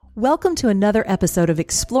Welcome to another episode of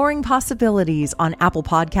Exploring Possibilities on Apple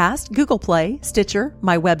Podcast, Google Play, Stitcher,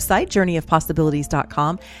 my website,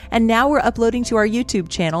 journeyofpossibilities.com, and now we're uploading to our YouTube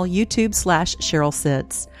channel, YouTube/Cheryl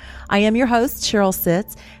Sitz. I am your host, Cheryl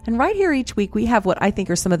Sitz, and right here each week we have what I think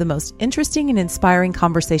are some of the most interesting and inspiring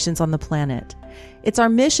conversations on the planet. It's our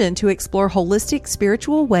mission to explore holistic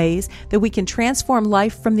spiritual ways that we can transform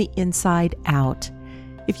life from the inside out.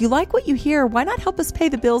 If you like what you hear, why not help us pay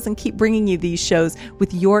the bills and keep bringing you these shows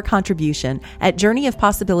with your contribution at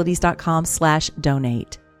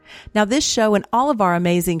journeyofpossibilities.com/donate. Now, this show and all of our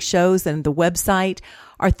amazing shows and the website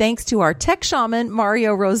are thanks to our tech shaman,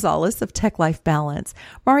 Mario Rosales of Tech Life Balance.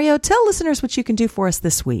 Mario, tell listeners what you can do for us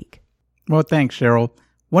this week. Well, thanks, Cheryl.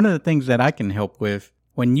 One of the things that I can help with,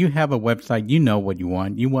 when you have a website, you know what you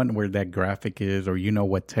want. You want where that graphic is, or you know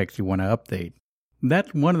what text you want to update.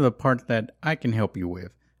 That's one of the parts that I can help you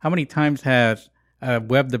with. How many times has a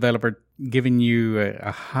web developer given you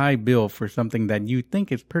a high bill for something that you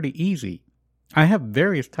think is pretty easy? I have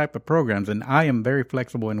various type of programs, and I am very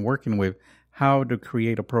flexible in working with how to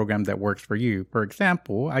create a program that works for you. For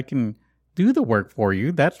example, I can do the work for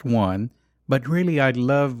you. That's one. But really, I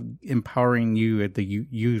love empowering you as the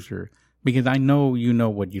user because I know you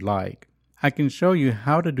know what you like. I can show you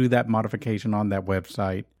how to do that modification on that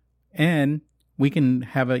website, and we can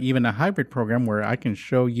have even a hybrid program where I can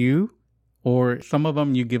show you, or some of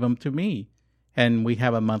them you give them to me, and we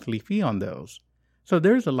have a monthly fee on those. So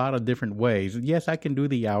there's a lot of different ways. Yes, I can do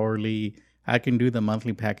the hourly, I can do the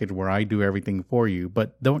monthly package where I do everything for you,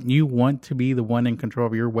 but don't you want to be the one in control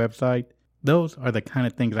of your website? Those are the kind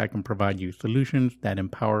of things I can provide you, solutions that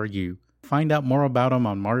empower you. Find out more about them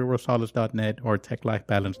on mariorosales.net or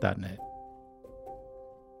techlifebalance.net.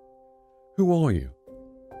 Who are you?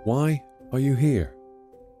 Why are you here?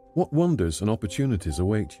 What wonders and opportunities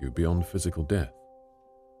await you beyond physical death?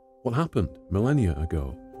 What happened millennia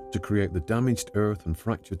ago to create the damaged earth and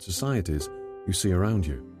fractured societies you see around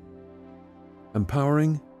you?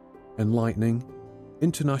 Empowering, enlightening,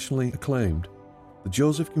 internationally acclaimed, the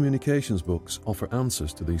Joseph Communications books offer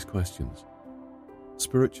answers to these questions.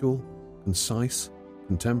 Spiritual, concise,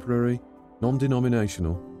 contemporary,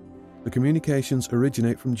 non-denominational, the communications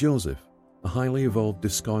originate from Joseph, a highly evolved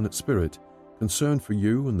discarnate spirit concerned for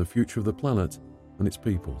you and the future of the planet and its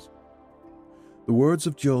peoples. The words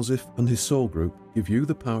of Joseph and his soul group give you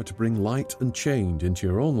the power to bring light and change into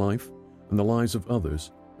your own life and the lives of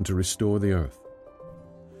others and to restore the earth.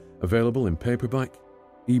 Available in paperback,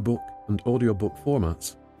 ebook and audiobook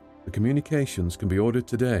formats, the communications can be ordered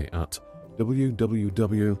today at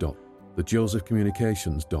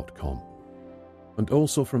www.thejosephcommunications.com and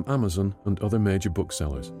also from Amazon and other major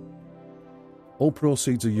booksellers. All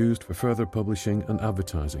proceeds are used for further publishing and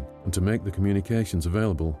advertising and to make the communications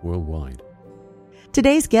available worldwide.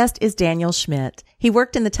 Today's guest is Daniel Schmidt. He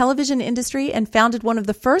worked in the television industry and founded one of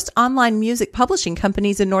the first online music publishing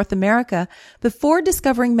companies in North America before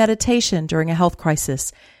discovering meditation during a health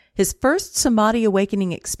crisis. His first Samadhi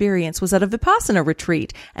awakening experience was at a Vipassana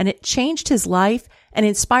retreat, and it changed his life and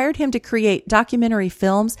inspired him to create documentary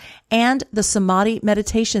films and the Samadhi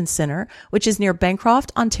Meditation Center, which is near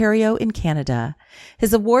Bancroft, Ontario in Canada.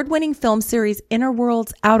 His award-winning film series Inner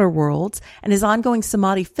Worlds, Outer Worlds, and his ongoing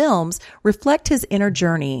Samadhi films reflect his inner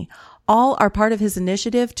journey. All are part of his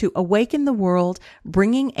initiative to awaken the world,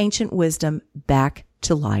 bringing ancient wisdom back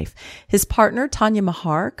to life. His partner, Tanya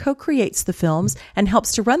Mahar, co-creates the films and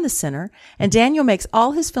helps to run the center, and Daniel makes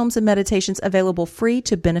all his films and meditations available free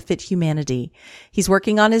to benefit humanity. He's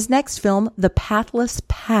working on his next film, The Pathless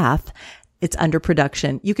Path. It's under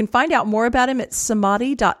production. You can find out more about him at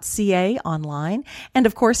samadhi.ca online. And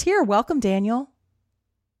of course here, welcome, Daniel.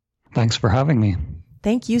 Thanks for having me.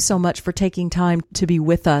 Thank you so much for taking time to be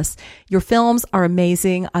with us. Your films are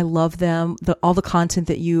amazing. I love them. All the content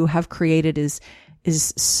that you have created is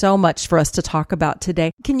so much for us to talk about today.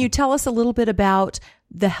 Can you tell us a little bit about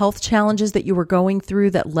the health challenges that you were going through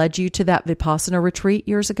that led you to that Vipassana retreat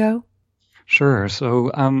years ago? Sure. So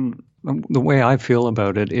the way I feel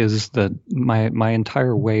about it is that my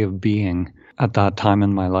entire way of being at that time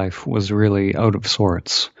in my life was really out of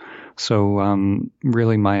sorts. So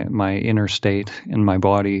really my inner state in my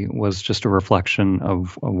body was just a reflection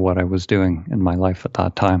of what I was doing in my life at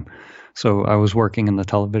that time. So I was working in the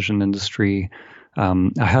television industry.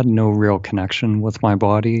 I had no real connection with my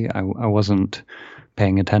body. I wasn't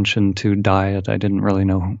paying attention to diet. I didn't really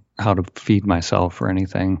know how to feed myself or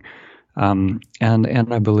anything. And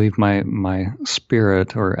I believe my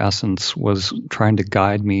spirit or essence was trying to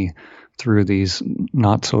guide me through these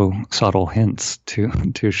not so subtle hints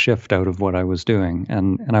to shift out of what I was doing.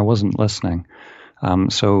 And I wasn't listening.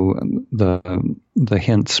 So the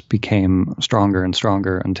hints became stronger and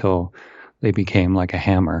stronger until they became like a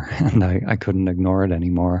hammer, and I couldn't ignore it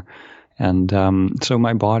anymore. And so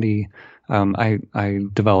my body, I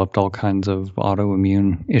developed all kinds of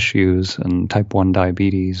autoimmune issues and type 1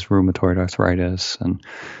 diabetes, rheumatoid arthritis,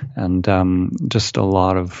 and just a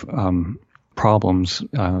lot of problems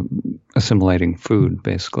assimilating food,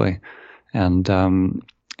 basically. And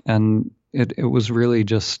it was really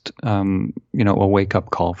just a wake-up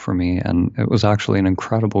call for me, and it was actually an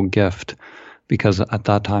incredible gift, because at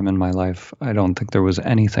that time in my life, I don't think there was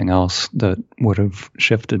anything else that would have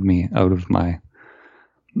shifted me out of my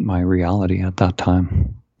reality at that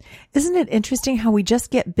time. Isn't it interesting how we just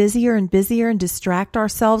get busier and busier and distract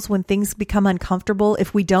ourselves when things become uncomfortable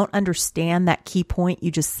if we don't understand that key point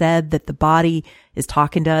you just said, that the body is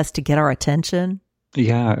talking to us to get our attention?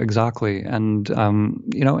 Yeah, exactly. And,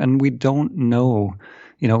 and we don't know,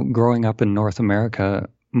 growing up in North America,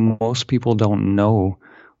 most people don't know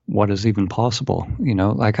what is even possible.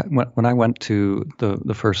 Like when I went to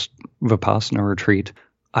the first Vipassana retreat,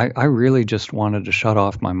 I really just wanted to shut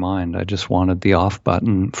off my mind. I just wanted the off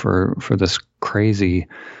button for this crazy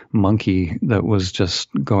monkey that was just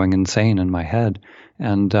going insane in my head.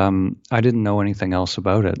 And I didn't know anything else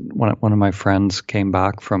about it. One of my friends came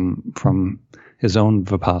back from his own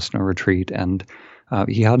Vipassana retreat, and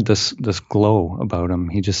he had this glow about him.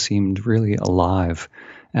 He just seemed really alive.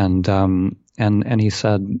 And he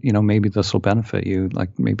said, maybe this will benefit you.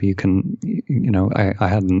 Like maybe you can, I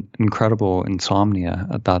had an incredible insomnia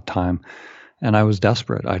at that time, and I was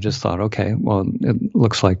desperate. I just thought, okay, well, it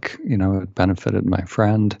looks like, it benefited my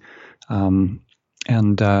friend. Maybe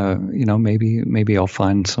I'll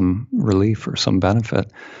find some relief or some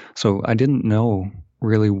benefit. So I didn't know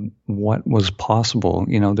really what was possible.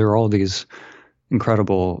 There are all these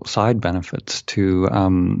incredible side benefits to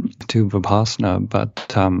Vipassana,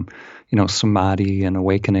 but Samadhi and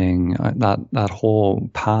awakening, that whole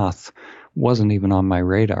path wasn't even on my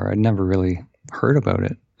radar. I'd never really heard about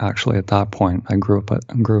it actually at that point. I grew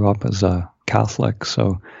up as a Catholic,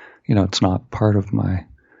 so it's not part of my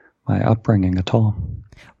upbringing at all.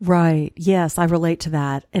 Right. Yes, I relate to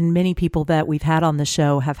that. And many people that we've had on the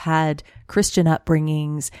show have had Christian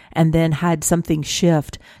upbringings and then had something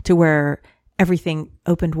shift to where everything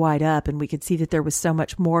opened wide up, and we could see that there was so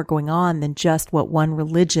much more going on than just what one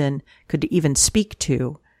religion could even speak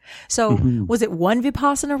to. So was it one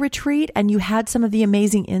Vipassana retreat and you had some of the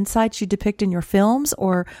amazing insights you depict in your films,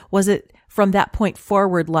 or was it from that point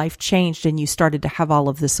forward life changed and you started to have all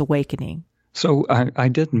of this awakening? So I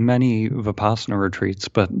did many Vipassana retreats,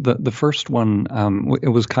 but the first one, it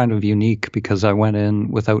was kind of unique because I went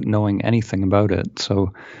in without knowing anything about it.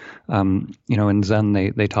 So in Zen,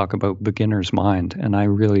 they talk about beginner's mind, and I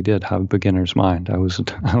really did have beginner's mind. I was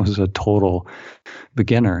a total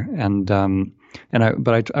beginner,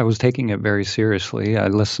 but I was taking it very seriously. I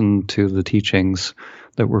listened to the teachings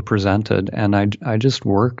that were presented, and I just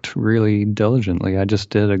worked really diligently. I just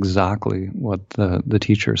did exactly what the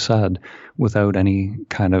teacher said without any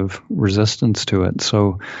kind of resistance to it.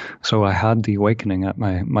 So I had the awakening at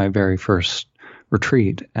my very first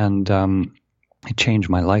retreat, and it changed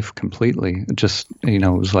my life completely. It just, it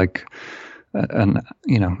was like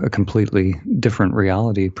a completely different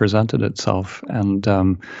reality presented itself. And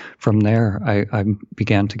from there, I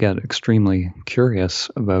began to get extremely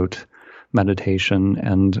curious about meditation.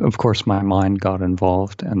 And of course, my mind got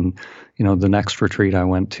involved. And, the next retreat I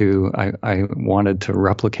went to, I wanted to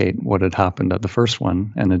replicate what had happened at the first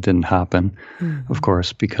one. And it didn't happen, of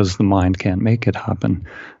course, because the mind can't make it happen.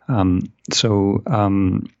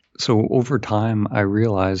 So over time, I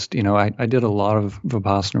realized, I did a lot of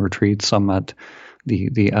Vipassana retreats, some at the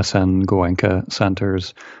SN Goenka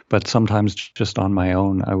centers, but sometimes just on my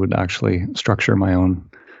own, I would actually structure my own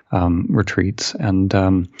retreats. And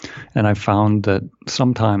I found that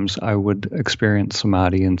sometimes I would experience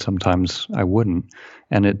Samadhi and sometimes I wouldn't.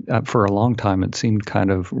 And it for a long time, it seemed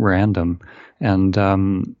kind of random. And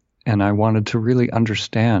I wanted to really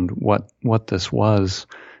understand what this was.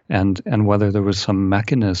 And whether there was some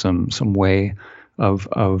mechanism, some way of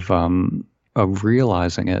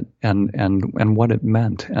realizing it, and what it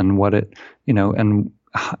meant, and what it, and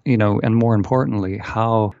more importantly,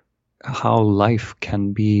 how life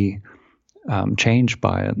can be changed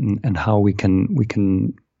by it, and how we can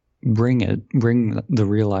bring the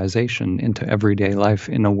realization into everyday life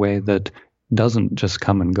in a way that doesn't just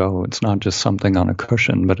come and go. It's not just something on a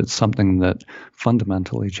cushion, but it's something that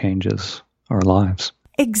fundamentally changes our lives.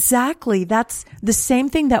 Exactly. That's the same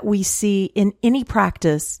thing that we see in any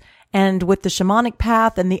practice. And with the shamanic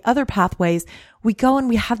path and the other pathways, we go and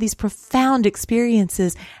we have these profound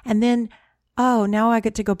experiences. And then oh, now I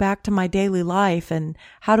get to go back to my daily life, and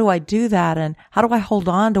how do I do that? And how do I hold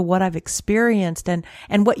on to what I've experienced? And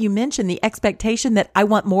what you mentioned, the expectation that I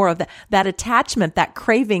want more of that attachment, that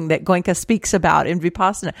craving that Goenka speaks about in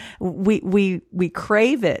Vipassana. We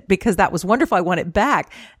crave it because that was wonderful. I want it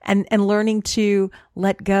back. And learning to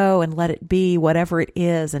let go and let it be whatever it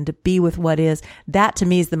is, and to be with what is. That to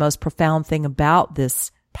me is the most profound thing about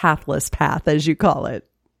this pathless path, as you call it.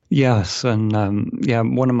 Yes, and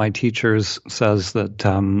one of my teachers says that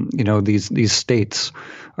these states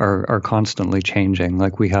are constantly changing.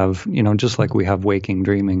 Like we have, just like we have waking,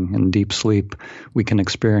 dreaming, and deep sleep, we can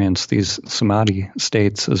experience these samadhi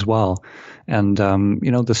states as well. And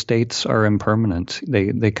the states are impermanent;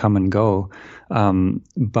 they come and go.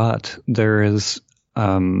 But there is,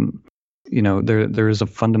 there is a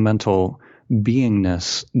fundamental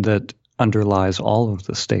beingness that underlies all of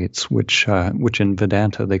the states, which in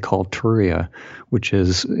Vedanta they call turiya, which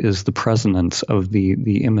is the presence of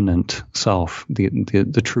the immanent self,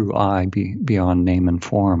 the true I beyond name and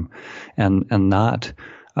form, and that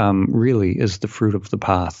really is the fruit of the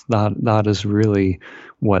path. That is really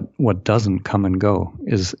what doesn't come and go,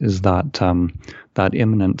 is that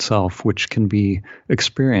immanent self, which can be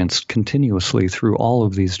experienced continuously through all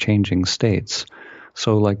of these changing states.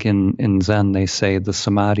 So like in Zen, they say the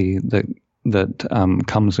samadhi that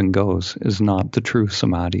comes and goes is not the true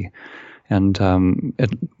samadhi. And it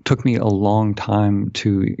took me a long time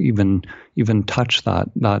to even touch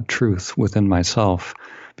that truth within myself,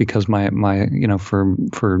 because my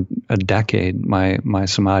for a decade my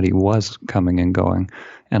samadhi was coming and going,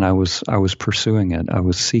 and I was pursuing it, I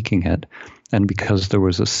was seeking it, and because there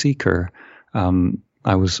was a seeker,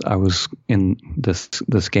 I was in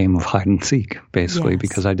this game of hide and seek, basically, yes.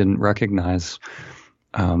 Because I didn't recognize,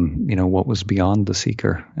 what was beyond the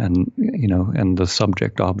seeker, and the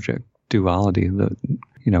subject-object duality that,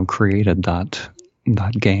 created that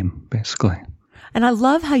game, basically. And I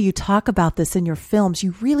love how you talk about this in your films.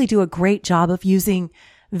 You really do a great job of using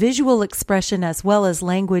visual expression as well as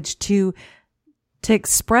language to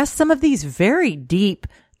express some of these very deep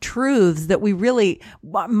truths that we really,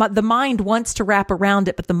 the mind wants to wrap around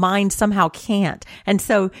it, but the mind somehow can't. And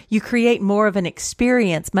so you create more of an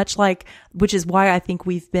experience, which is why I think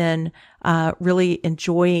we've been, have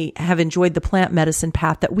enjoyed the plant medicine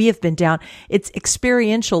path that we have been down. It's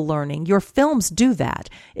experiential learning. Your films do that.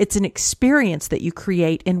 It's an experience that you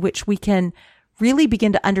create in which we can really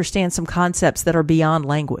begin to understand some concepts that are beyond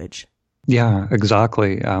language. Yeah,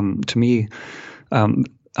 exactly. To me,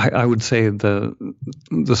 I would say the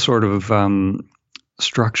sort of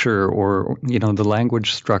structure, or the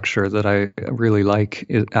language structure that I really like,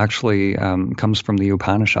 it actually comes from the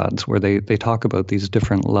Upanishads, where they talk about these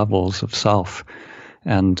different levels of self,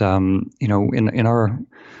 and in our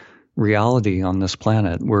reality on this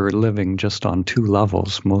planet, we're living just on two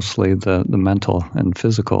levels, mostly the mental and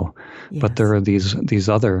physical. Yes. But there are these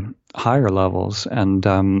other higher levels, and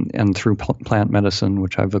through plant medicine,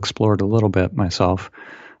 which I've explored a little bit myself.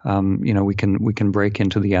 We can break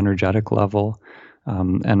into the energetic level,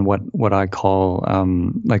 and what I call,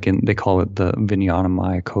 they call it the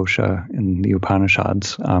Vijnanamaya Kosha in the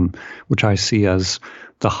Upanishads, which I see as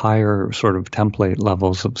the higher sort of template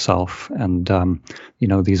levels of self, and the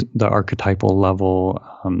archetypal level,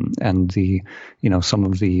 and the some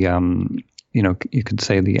of the you could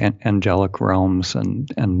say the angelic realms,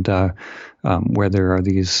 and where there are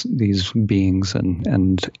these beings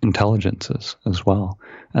and intelligences as well.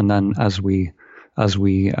 And then as we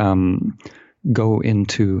go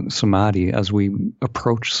into samadhi, as we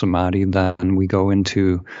approach samadhi, then we go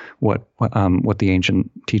into what the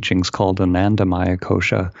ancient teachings called Anandamaya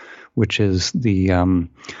Kosha, which is the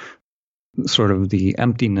sort of the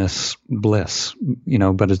emptiness bliss,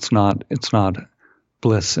 but it's not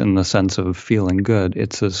bliss in the sense of feeling good.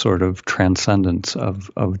 It's a sort of transcendence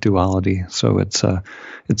of duality. So it's a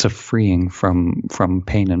freeing from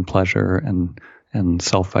pain and pleasure and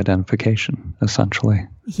self-identification, essentially.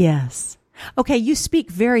 Yes. Okay, you speak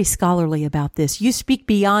very scholarly about this. You speak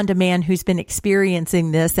beyond a man who's been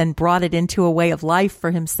experiencing this and brought it into a way of life for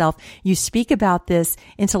himself. You speak about this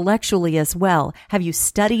intellectually as well. Have you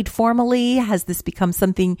studied formally? Has this become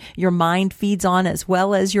something your mind feeds on as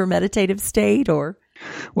well as your meditative state, or?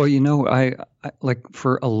 Well, I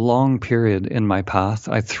for a long period in my path,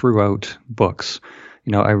 I threw out books.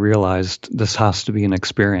 I realized this has to be an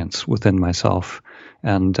experience within myself,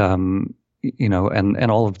 and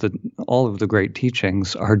and all of the great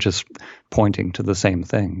teachings are just pointing to the same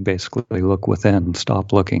thing. Basically, look within,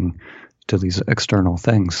 stop looking to these external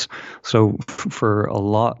things. So for a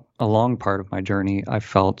long part of my journey, I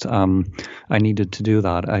felt I needed to do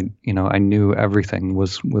that. I knew everything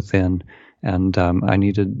was within. and I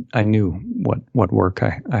knew what work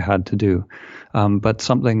I had to do. But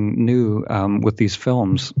something new with these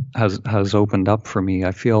films has opened up for me.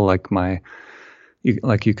 I feel like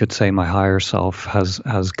you could say my higher self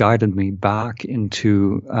has guided me back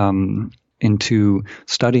into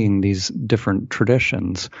studying these different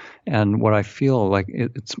traditions. And what I feel like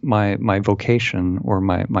it's my vocation or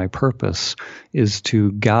my purpose is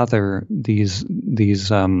to gather these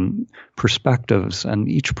perspectives, and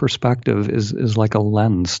each perspective is like a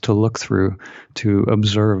lens to look through to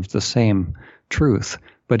observe the same truth,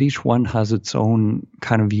 but each one has its own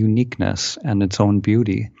kind of uniqueness and its own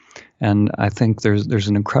beauty. And I think there's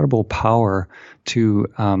an incredible power to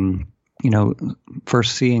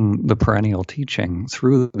first seeing the perennial teaching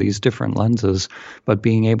through these different lenses, but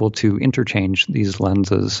being able to interchange these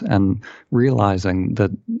lenses and realizing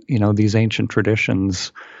that, these ancient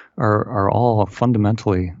traditions are all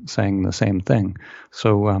fundamentally saying the same thing.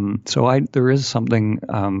 So there is something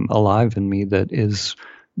alive in me that is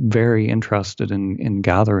very interested in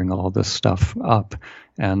gathering all this stuff up.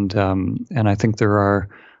 And I think there are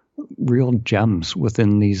real gems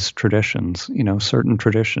within these traditions. Certain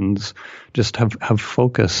traditions just have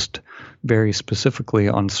focused very specifically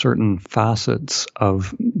on certain facets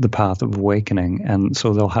of the path of awakening, and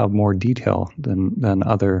so they'll have more detail than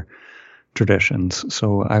other traditions.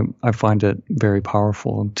 So I find it very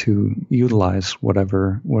powerful to utilize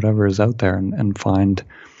whatever is out there and find,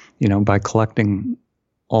 by collecting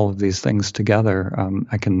all of these things together,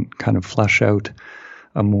 I can kind of flesh out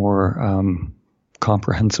a more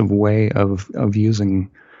comprehensive way of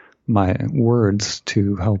using my words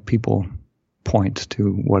to help people point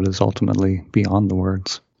to what is ultimately beyond the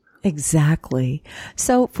words. Exactly.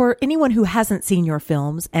 So for anyone who hasn't seen your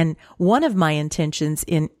films, and one of my intentions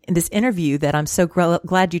in this interview that I'm so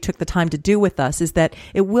glad you took the time to do with us is that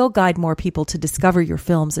it will guide more people to discover your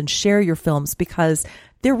films and share your films because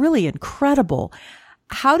they're really incredible.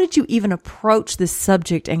 How did you even approach this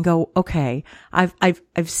subject and go, okay, I've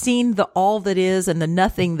seen the all that is and the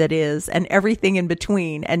nothing that is and everything in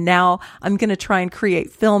between, and now I'm going to try and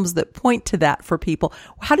create films that point to that for people.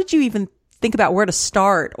 How did you even think about where to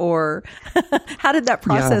start, or how did that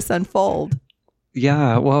process unfold?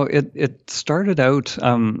 Yeah, well, it started out,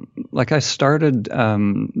 I started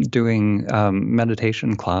doing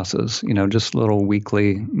meditation classes, just little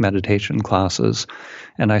weekly meditation classes.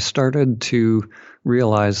 And I started to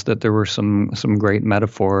realize that there were some great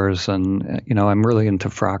metaphors, and, I'm really into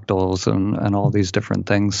fractals and all these different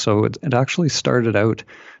things. So it actually started out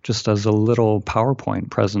just as a little PowerPoint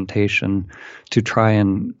presentation to try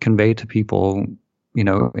and convey to people, in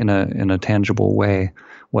a tangible way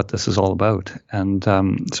what this is all about. And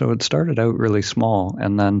so it started out really small,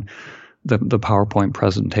 and then the PowerPoint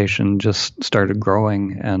presentation just started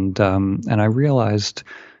growing, and I realized,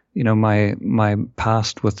 my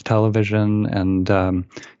past with television and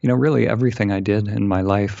really everything I did in my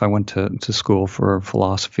life. I went to school for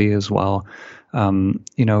philosophy as well.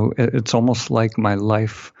 It's almost like my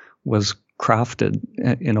life was crafted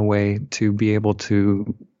in a way to be able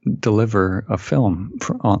to deliver a film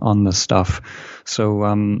on this stuff. So,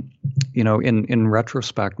 in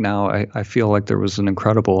retrospect now, I feel like there was an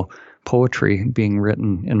incredible poetry being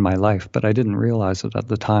written in my life, but I didn't realize it at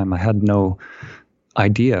the time. I had no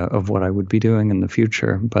idea of what I would be doing in the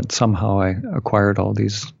future, but somehow I acquired all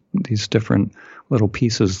these different little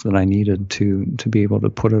pieces that I needed to be able to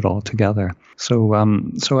put it all together. So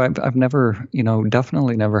I've never,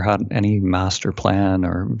 definitely never had any master plan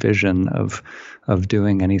or vision of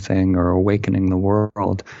doing anything or awakening the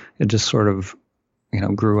world. It just sort of,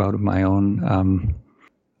 grew out of my own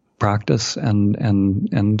practice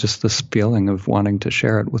and just this feeling of wanting to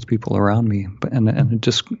share it with people around me. And it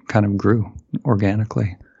just kind of grew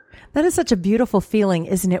organically. That is such a beautiful feeling,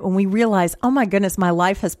 isn't it? When we realize, oh my goodness, my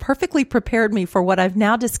life has perfectly prepared me for what I've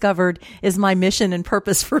now discovered is my mission and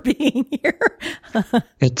purpose for being here.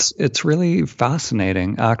 It's really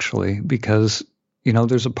fascinating, actually, because,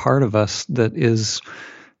 there's a part of us that is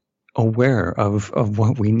aware of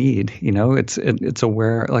what we need. It's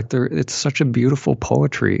aware, it's such a beautiful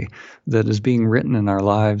poetry that is being written in our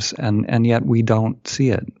lives, and yet we don't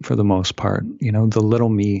see it for the most part. The little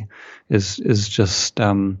me is just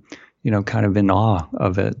kind of in awe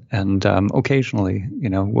of it, and occasionally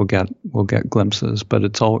we'll get glimpses, but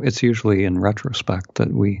it's usually in retrospect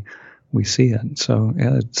that we see it. So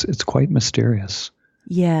yeah, it's quite mysterious.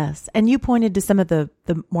 Yes. And you pointed to some of the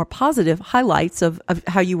more positive highlights of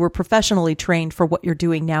how you were professionally trained for what you're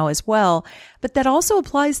doing now as well. But that also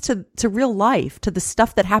applies to real life, to the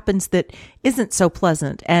stuff that happens that isn't so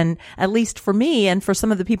pleasant. And at least for me and for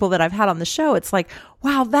some of the people that I've had on the show, it's like,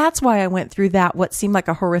 wow, that's why I went through that, what seemed like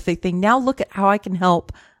a horrific thing. Now look at how I can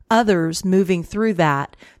help others moving through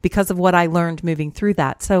that because of what I learned moving through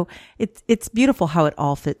that. So it's beautiful how it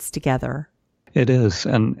all fits together. It is,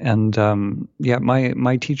 and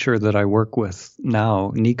my teacher that I work with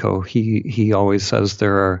now, Nico, he always says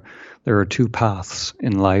there are two paths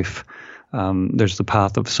in life. There's the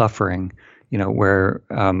path of suffering, where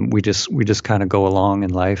we just kind of go along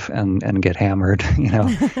in life and get hammered,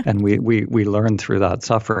 and we learn through that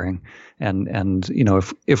suffering, and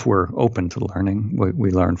if we're open to learning,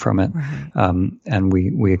 we learn from it, right. And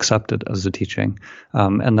we accept it as a teaching,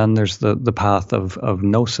 and then there's the path of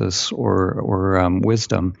gnosis or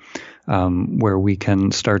wisdom, where we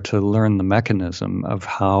can start to learn the mechanism of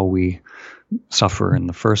how we suffer in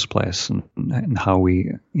the first place, and how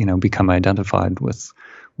we become identified with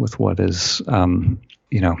what is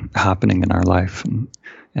happening in our life,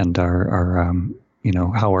 and our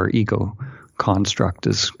how our ego construct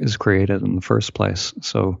is created in the first place.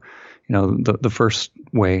 So the first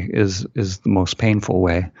way is the most painful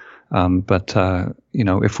way, but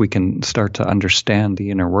if we can start to understand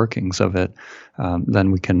the inner workings of it,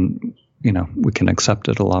 then we can accept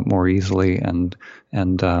it a lot more easily, and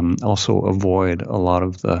also avoid a lot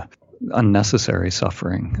of the unnecessary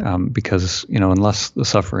suffering, because unless the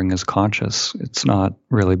suffering is conscious, it's not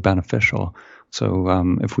really beneficial.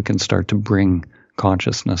 So if we can start to bring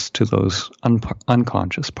consciousness to those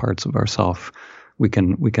unconscious parts of ourself, we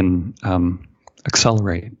can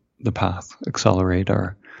accelerate the path, accelerate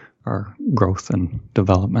our growth and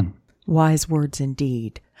development. Wise words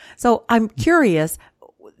indeed. So I'm curious,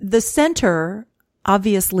 the center,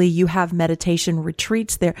 obviously you have meditation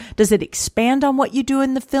retreats there. Does it expand on what you do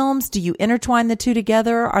in the films? Do you intertwine the two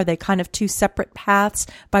together? Are they kind of two separate paths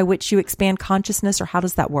by which you expand consciousness, or how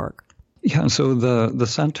does that work? Yeah, so the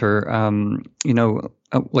center,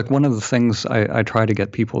 like one of the things I try to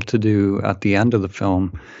get people to do at the end of the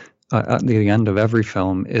film, at the end of every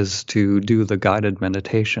film, is to do the guided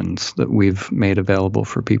meditations that we've made available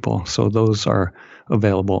for people. So those are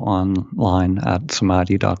available online at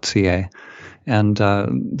samadhi.ca. And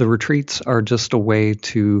the retreats are just a way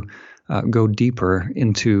to go deeper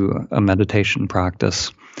into a meditation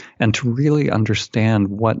practice and to really understand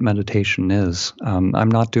what meditation is.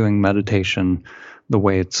 I'm not doing meditation the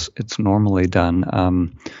way it's normally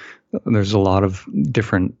done. There's a lot of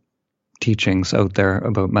different teachings out there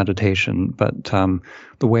about meditation, but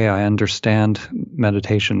the way I understand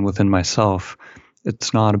meditation within myself,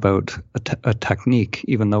 it's not about a technique,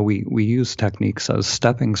 even though we use techniques as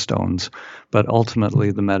stepping stones, but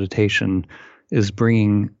ultimately the meditation is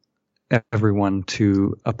bringing everyone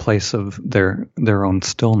to a place of their own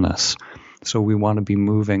stillness. So we want to be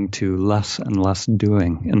moving to less and less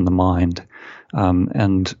doing in the mind.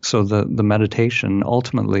 And so the meditation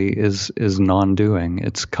ultimately is non-doing.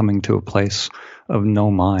 It's coming to a place of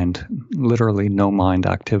no mind, literally no mind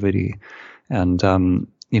activity. And,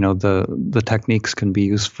 the techniques can be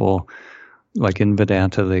useful. Like in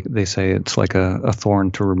Vedanta, they say it's like a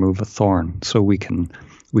thorn to remove a thorn. So we can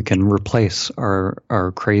replace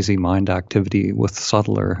our crazy mind activity with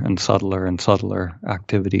subtler and subtler and subtler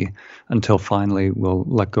activity until finally we'll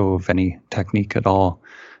let go of any technique at all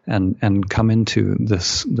and come into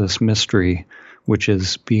this mystery, which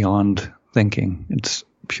is beyond thinking. It's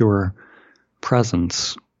pure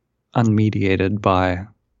presence, unmediated by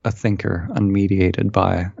a thinker, unmediated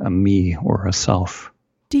by a me or a self.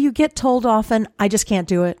 Do you get told often, I just can't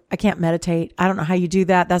do it. I can't meditate. I don't know how you do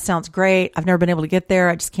that. That sounds great. I've never been able to get there.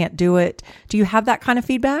 I just can't do it. Do you have that kind of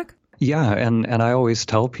feedback? Yeah. And I always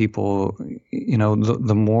tell people,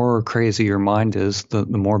 the more crazy your mind is, the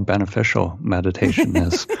more beneficial meditation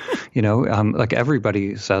is. Like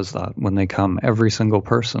everybody says that when they come, every single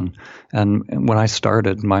person. And when I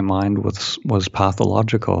started, my mind was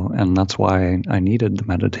pathological, and that's why I needed the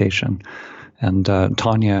meditation. And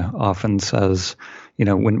Tanya often says,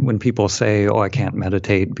 when people say, "Oh, I can't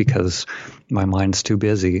meditate because my mind's too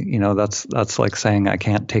busy," that's like saying I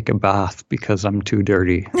can't take a bath because I'm too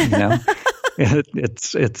dirty.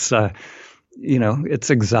 It's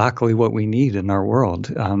exactly what we need in our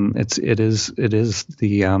world. It is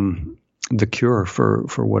the cure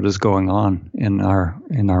for what is going on in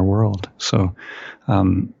our world. So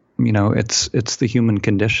it's the human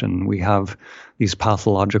condition. We have these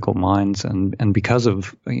pathological minds, and because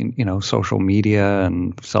of, social media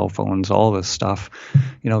and cell phones, all this stuff,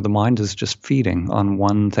 the mind is just feeding on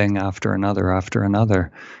one thing after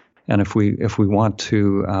another. And if we want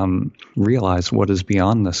to realize what is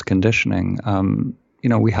beyond this conditioning,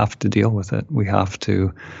 we have to deal with it. We have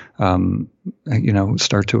to,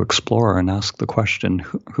 start to explore and ask the question,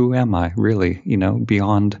 who am I really,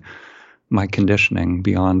 beyond my conditioning,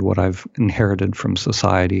 beyond what I've inherited from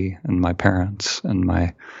society and my parents and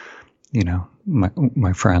my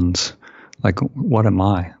friends. Like, what am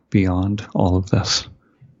I beyond all of this?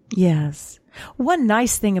 Yes. One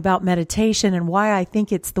nice thing about meditation, and why I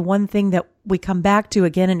think it's the one thing that we come back to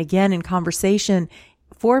again and again in conversation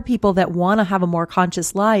for people that want to have a more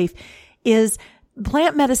conscious life, is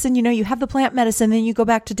plant medicine. You have the plant medicine, then you go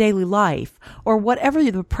back to daily life, or whatever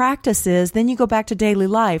the practice is, then you go back to daily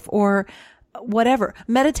life, or whatever.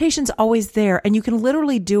 Meditation's always there, and you can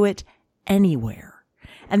literally do it anywhere.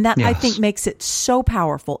 And that, yes, I think, makes it so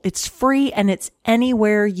powerful. It's free, and it's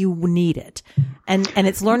anywhere you need it. And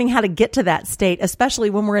it's learning how to get to that state, especially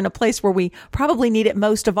when we're in a place where we probably need it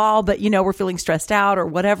most of all, but we're feeling stressed out or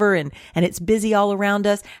whatever, and it's busy all around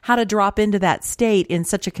us, how to drop into that state in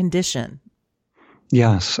such a condition.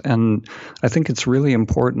 Yes. And I think it's really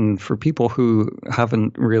important for people who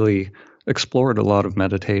haven't really explored a lot of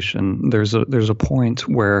meditation. There's a point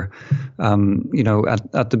where,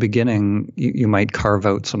 at the beginning, you might carve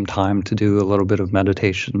out some time to do a little bit of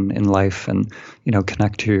meditation in life and,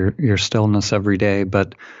 connect to your stillness every day.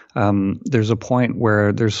 But there's a point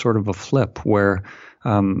where there's sort of a flip where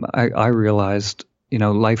I realized,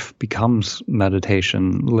 life becomes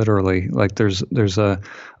meditation, literally. Like there's a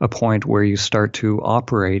point where you start to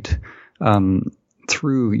operate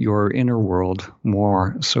through your inner world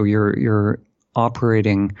more. So you're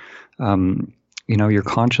operating, your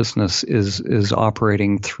consciousness is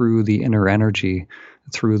operating through the inner energy,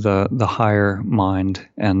 through the higher mind,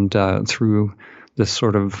 and through this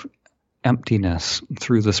sort of emptiness,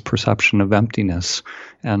 through this perception of emptiness.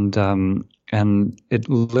 And it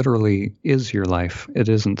literally is your life. It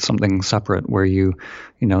isn't something separate where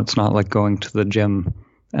it's not like going to the gym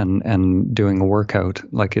and doing a workout.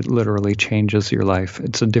 Like, it literally changes your life.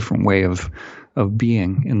 It's a different way of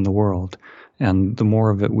being in the world. And the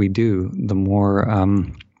more of it we do, the more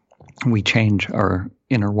we change our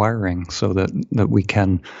inner wiring so that we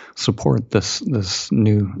can support this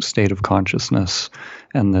new state of consciousness,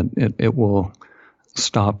 and that it will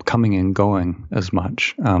stop coming and going as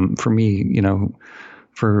much. For me,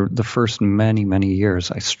 for the first many, many years,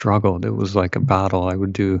 I struggled. It was like a battle. I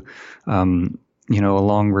would do a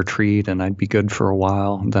long retreat, and I'd be good for a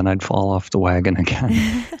while, and then I'd fall off the wagon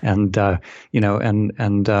again. And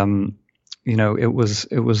it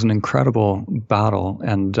was an incredible battle.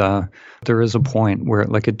 And there is a point where,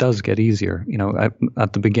 like, it does get easier.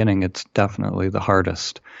 At the beginning, it's definitely the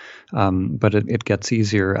hardest, but it gets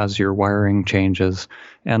easier as your wiring changes.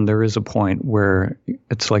 And there is a point where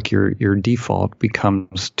it's like your default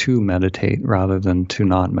becomes to meditate rather than to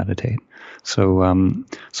not meditate. So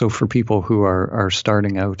for people who are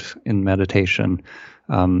starting out in meditation,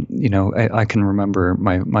 I can remember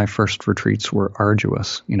my first retreats were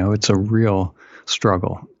arduous. It's a real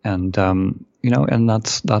struggle, and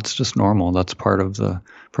that's just normal. That's part of the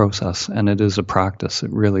process, and it is a practice.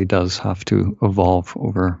 It really does have to evolve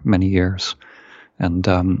over many years. And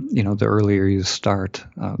the earlier you start,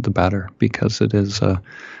 the better, because it is a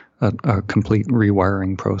complete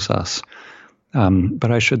rewiring process.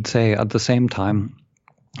 But I should say, at the same time,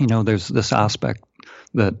 there's this aspect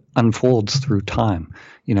that unfolds through time.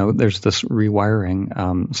 There's this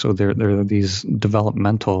rewiring. So there are these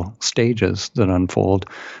developmental stages that unfold.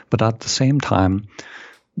 But at the same time,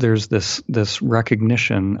 there's this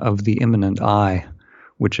recognition of the immanent I,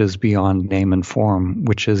 which is beyond name and form,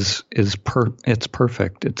 which it's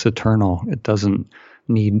perfect, it's eternal, it doesn't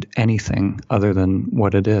need anything other than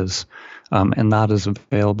what it is. And that is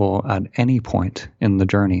available at any point in the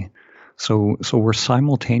journey. So we're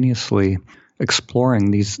simultaneously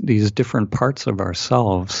exploring these different parts of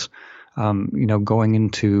ourselves, going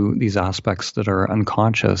into these aspects that are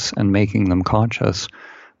unconscious and making them conscious.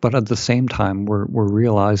 But at the same time, we're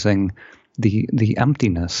realizing the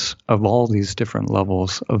emptiness of all these different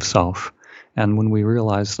levels of self. And when we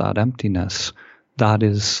realize that emptiness, that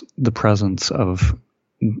is the presence of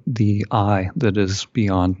the I that is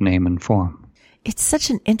beyond name and form. It's such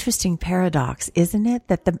an interesting paradox, isn't it?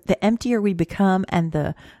 That the emptier we become, and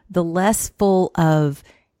the less full of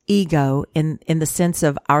ego in the sense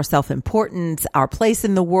of our self-importance, our place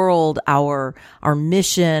in the world, our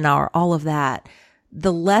mission, our all of that,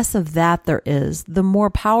 the less of that there is, the more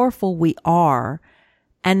powerful we are,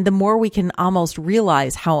 and the more we can almost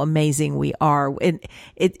realize how amazing we are.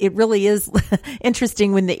 It really is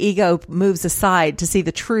interesting when the ego moves aside to see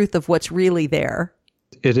the truth of what's really there.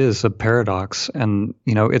 It is a paradox, and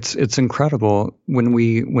it's incredible when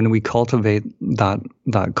we cultivate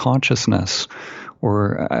that consciousness,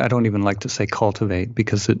 or I don't even like to say cultivate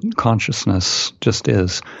because consciousness just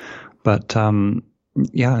is. But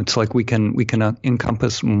it's like we can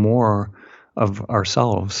encompass more of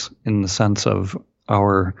ourselves in the sense of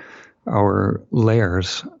our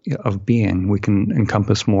layers of being. We can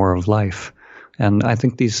encompass more of life. And I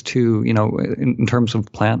think these two, in terms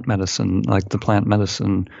of plant medicine, like the plant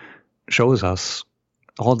medicine shows us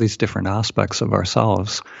all these different aspects of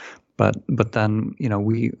ourselves. But then,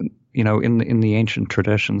 in the ancient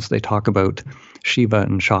traditions, they talk about Shiva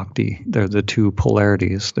and Shakti. They're the two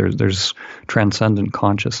polarities. There's transcendent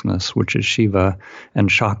consciousness, which is Shiva,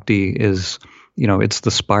 and Shakti is, it's the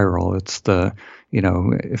spiral. It's the,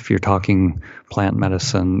 if you're talking plant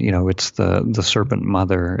medicine, it's the serpent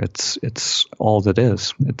mother. It's all that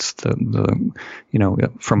is. It's the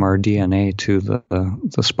from our DNA to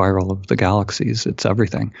the spiral of the galaxies. It's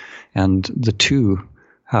everything, and the two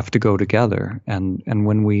have to go together. And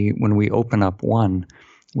when we open up one,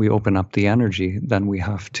 we open up the energy. Then we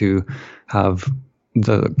have to have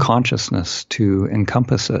the consciousness to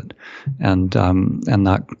encompass it, and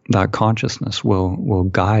that consciousness will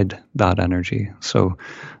guide that energy. So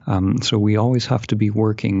we always have to be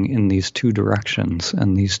working in these two directions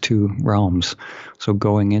and these two realms. So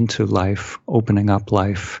going into life, opening up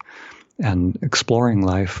life, and exploring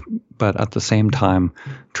life, but at the same time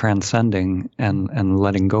transcending and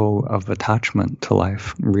letting go of attachment to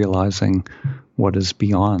life, realizing what is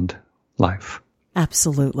beyond life.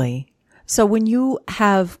 Absolutely. So when you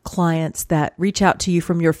have clients that reach out to you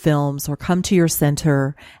from your films or come to your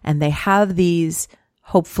center and they have these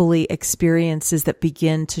hopefully experiences that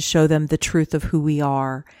begin to show them the truth of who we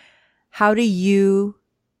are, how do you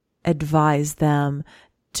advise them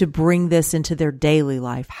to bring this into their daily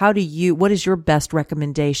life? What is your best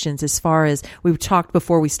recommendations as far as we've talked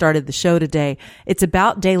before we started the show today? It's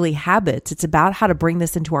about daily habits. It's about how to bring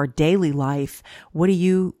this into our daily life. What is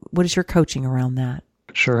your coaching around that?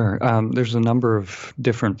 Sure. There's a number of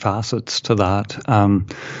different facets to that.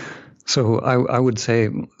 So I would say,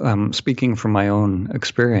 speaking from my own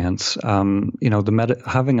experience,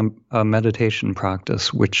 having a meditation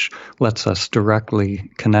practice which lets us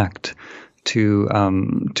directly connect to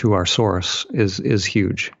our source is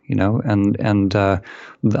huge, and that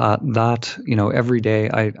every day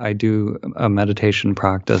I do a meditation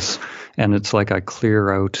practice, and it's like I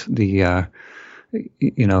clear out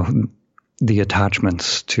the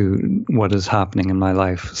attachments to what is happening in my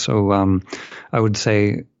life. So I would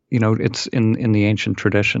say, it's in the ancient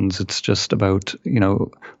traditions, it's just about,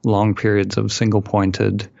 long periods of single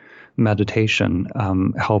pointed meditation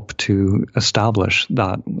help to establish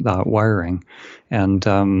that wiring, and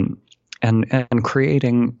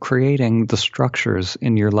creating the structures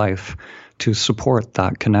in your life to support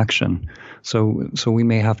that connection. So we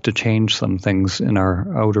may have to change some things in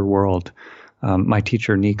our outer world. My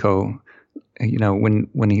teacher Nico,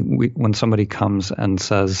 when somebody comes and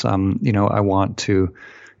says, I want to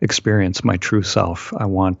experience my true self, I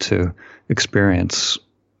want to experience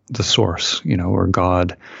the source, or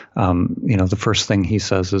God, the first thing he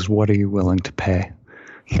says is, what are you willing to pay?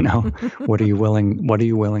 What are you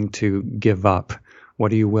willing to give up?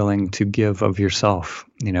 What are you willing to give of yourself?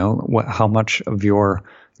 How much of your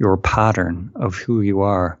pattern of who you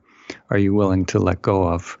are you willing to let go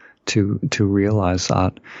of to realize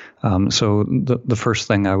that? So the first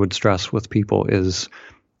thing I would stress with people is,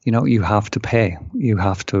 you have to pay. You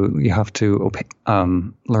have to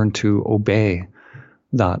learn to obey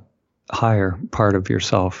that higher part of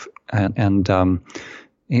yourself, and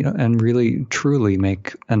really truly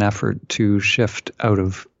make an effort to shift out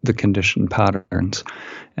of the conditioned patterns.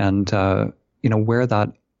 And where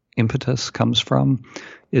that impetus comes from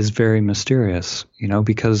is very mysterious,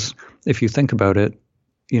 because if you think about it,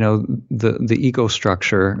 the ego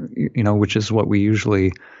structure, which is what we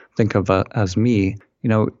usually think of as me,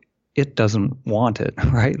 it doesn't want it,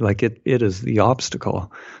 right? Like it is the obstacle.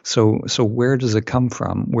 So where does it come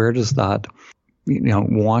from? Where does that,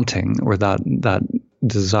 wanting or that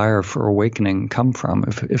desire for awakening come from,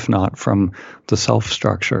 if not from the self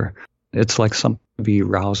structure? It's like something to be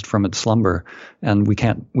roused from its slumber, and we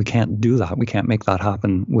can't do that. We can't make that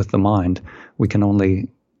happen with the mind. We can only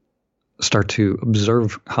start to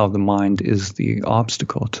observe how the mind is the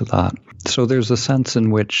obstacle to that. So there's a sense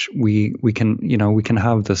in which we can, we can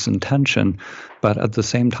have this intention, but at the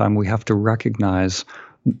same time we have to recognize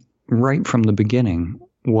right from the beginning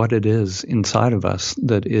what it is inside of us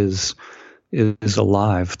that is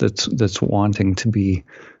alive, that's wanting to be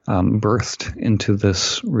birthed into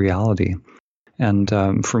this reality. And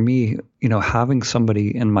for me, having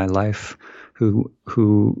somebody in my life who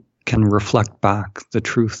can reflect back the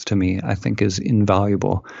truth to me, I think is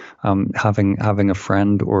invaluable. Having a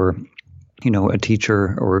friend or a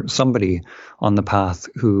teacher or somebody on the path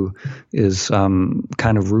who is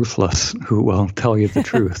kind of ruthless, who will tell you the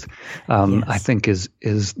truth, yes. I think is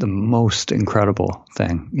the most incredible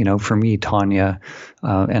thing. For me, Tanya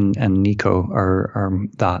and Nico are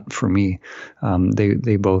that for me.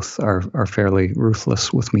 They both are fairly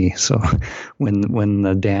ruthless with me. So when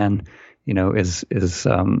the Dan is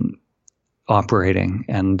operating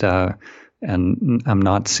and I'm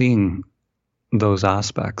not seeing those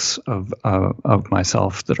aspects of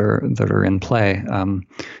myself that are in play,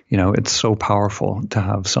 it's so powerful to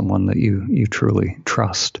have someone that you truly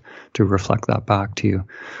trust to reflect that back to you.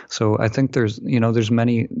 So I think there's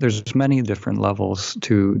many different levels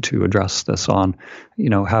to address this on,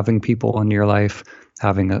 having people in your life,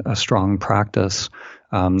 having a strong practice.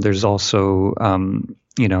 There's also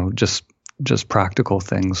just practical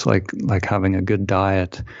things like having a good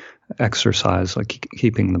diet, exercise, like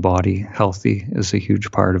keeping the body healthy is a huge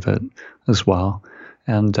part of it as well.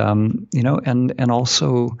 And and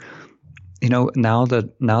also, now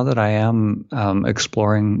that I am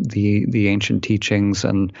exploring the ancient teachings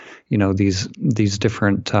and these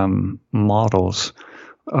different models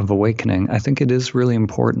of awakening, I think it is really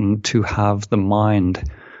important to have the mind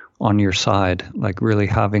on your side, like really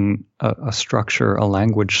having a structure, a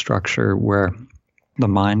language structure where the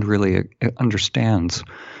mind really understands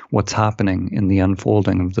what's happening in the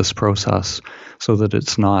unfolding of this process, so that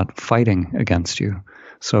it's not fighting against you.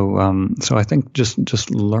 So I think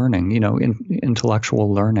just learning,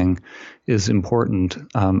 intellectual learning is important,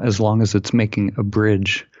 as long as it's making a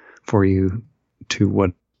bridge for you to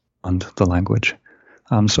what on the language.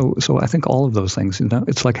 So I think all of those things,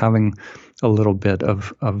 it's like having a little bit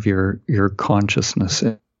of your consciousness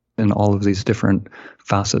in all of these different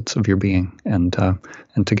facets of your being, and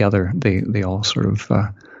together they all sort of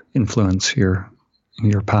influence your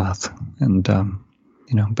path. And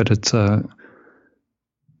but it's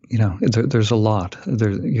there's a lot.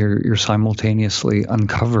 You're simultaneously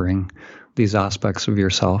uncovering these aspects of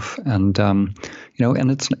yourself, and and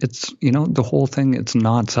it's the whole thing. It's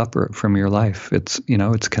not separate from your life. It's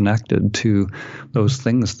it's connected to those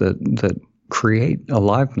things that create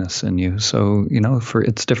aliveness in you. So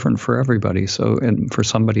it's different for everybody. So, and for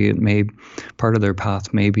somebody, part of their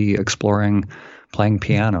path may be exploring playing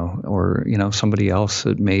piano, or somebody else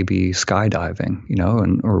it may be skydiving,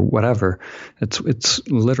 or whatever. It's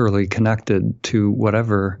literally connected to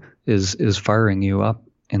whatever is firing you up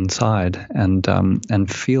inside,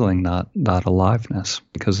 and feeling that aliveness,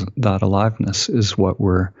 because that aliveness is what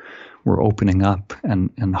we're opening up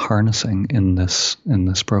and harnessing in this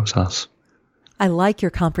process. I like your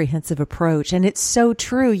comprehensive approach, and it's so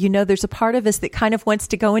true. There's a part of us that kind of wants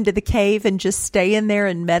to go into the cave and just stay in there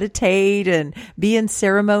and meditate and be in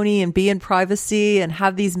ceremony and be in privacy and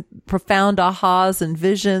have these profound ahas and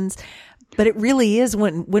visions. But it really is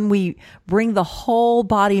when we bring the whole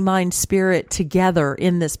body, mind, spirit together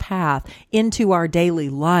in this path into our daily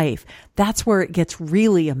life, that's where it gets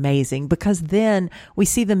really amazing, because then we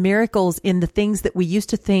see the miracles in the things that we used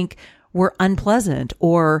to think were unpleasant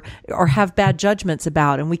or have bad judgments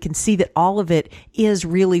about, and we can see that all of it is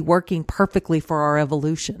really working perfectly for our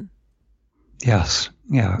evolution. Yes.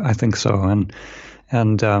 Yeah, I think so.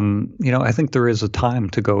 And I think there is a time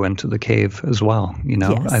to go into the cave as well.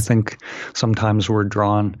 Yes. I think sometimes we're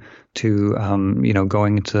drawn to,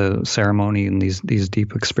 going into ceremony and these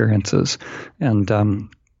deep experiences, and,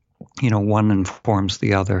 one informs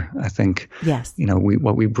the other. I think, yes.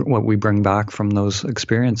 What we bring back from those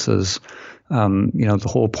experiences, the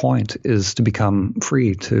whole point is to become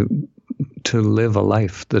free, to live a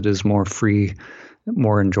life that is more free,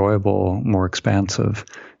 more enjoyable, more expansive.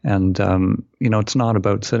 And, it's not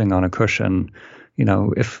about sitting on a cushion.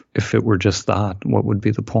 If it were just that, what would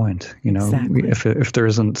be the point? Exactly. If there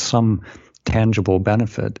isn't some tangible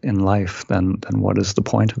benefit in life, then what is the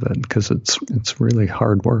point of it? Because it's really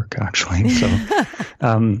hard work, actually. So,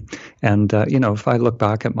 if I look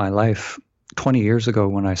back at my life 20 years ago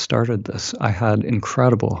when I started this, I had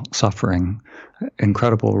incredible suffering,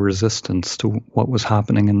 incredible resistance to what was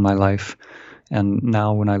happening in my life. And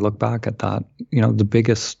now when I look back at that, the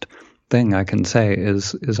biggest thing I can say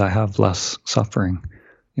is I have less suffering,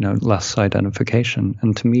 less identification.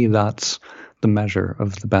 And to me, that's the measure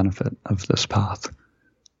of the benefit of this path.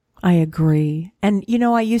 I agree. And,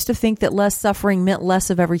 I used to think that less suffering meant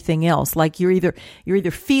less of everything else. Like you're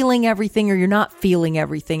either feeling everything or you're not feeling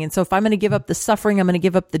everything. And so if I'm going to give up the suffering, I'm going to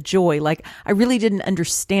give up the joy. Like I really didn't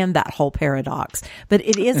understand that whole paradox, but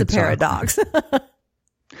it is a paradox.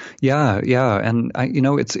 Yeah. And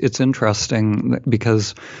it's interesting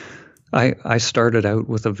because I started out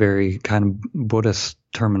with a very kind of Buddhist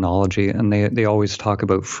terminology, and they always talk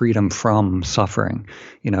about freedom from suffering.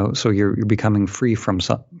 So you're becoming free from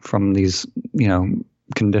these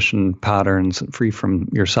conditioned patterns, free from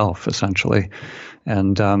yourself essentially,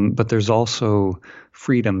 and but there's also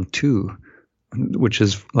freedom to, which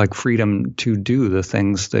is like freedom to do the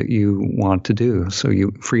things that you want to do. So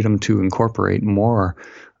freedom to incorporate more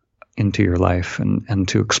into your life and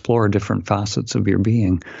to explore different facets of your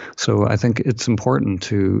being. So I think it's important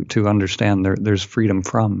to understand there's freedom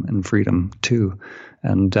from and freedom to,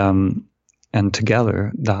 and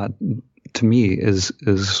together that to me is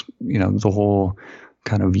the whole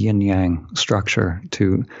kind of yin yang structure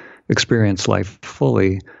to experience life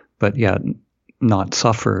fully, but yet not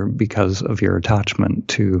suffer because of your attachment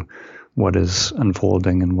to what is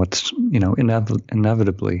unfolding and what's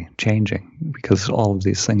inevitably changing, because all of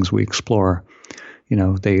these things we explore,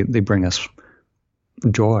 they bring us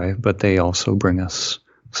joy, but they also bring us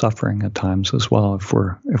suffering at times as well if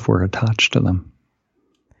we're attached to them.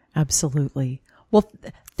 Absolutely. Well,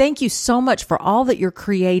 thank you so much for all that you're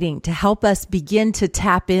creating to help us begin to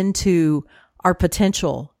tap into our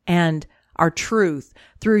potential and our truth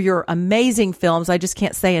through your amazing films. I just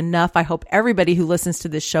can't say enough. I hope everybody who listens to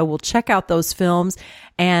this show will check out those films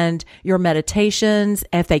and your meditations.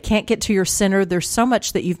 If they can't get to your center, there's so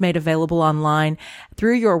much that you've made available online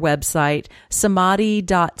through your website,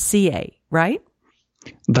 samadhi.ca, right?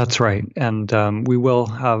 That's right. And we will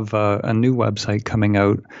have a new website coming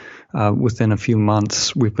out within a few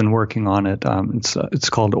months. We've been working on it. It's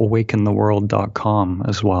called awakentheworld.com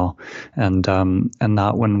as well. And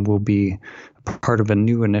that one will be part of a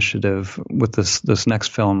new initiative with this next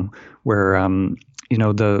film where,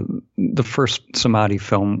 the first Samadhi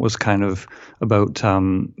film was kind of about,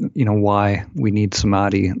 why we need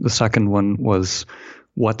Samadhi. The second one was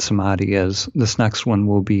what Samadhi is. This next one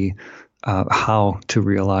will be how to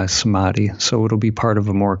realize Samadhi. So it'll be part of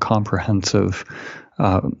a more comprehensive,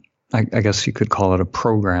 I guess you could call it a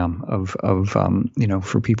program of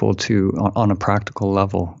for people to, on a practical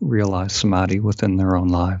level, realize Samadhi within their own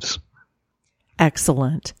lives.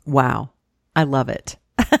 Excellent. Wow. I love it.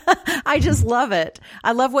 I just love it.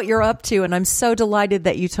 I love what you're up to, and I'm so delighted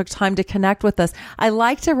that you took time to connect with us. I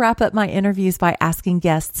like to wrap up my interviews by asking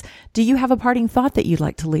guests, do you have a parting thought that you'd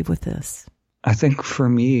like to leave with this? I think for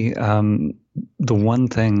me, the one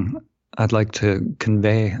thing I'd like to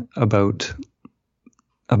convey about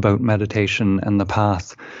meditation and the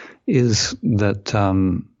path is that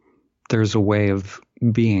there's a way of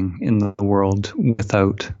being in the world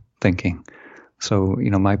without thinking. So,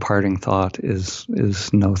 my parting thought is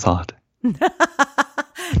no thought.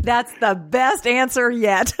 That's the best answer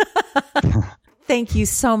yet. Thank you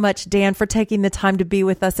so much, Dan, for taking the time to be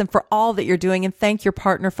with us and for all that you're doing. And thank your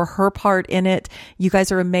partner for her part in it. You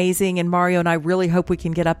guys are amazing. And Mario and I really hope we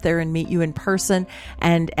can get up there and meet you in person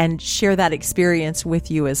and share that experience with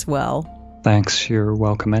you as well. Thanks. You're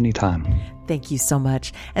welcome anytime. Thank you so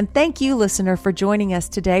much. And thank you, listener, for joining us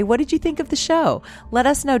today. What did you think of the show? Let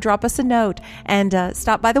us know. Drop us a note and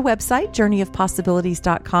stop by the website,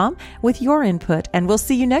 journeyofpossibilities.com, with your input. And we'll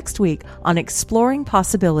see you next week on Exploring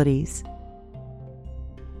Possibilities.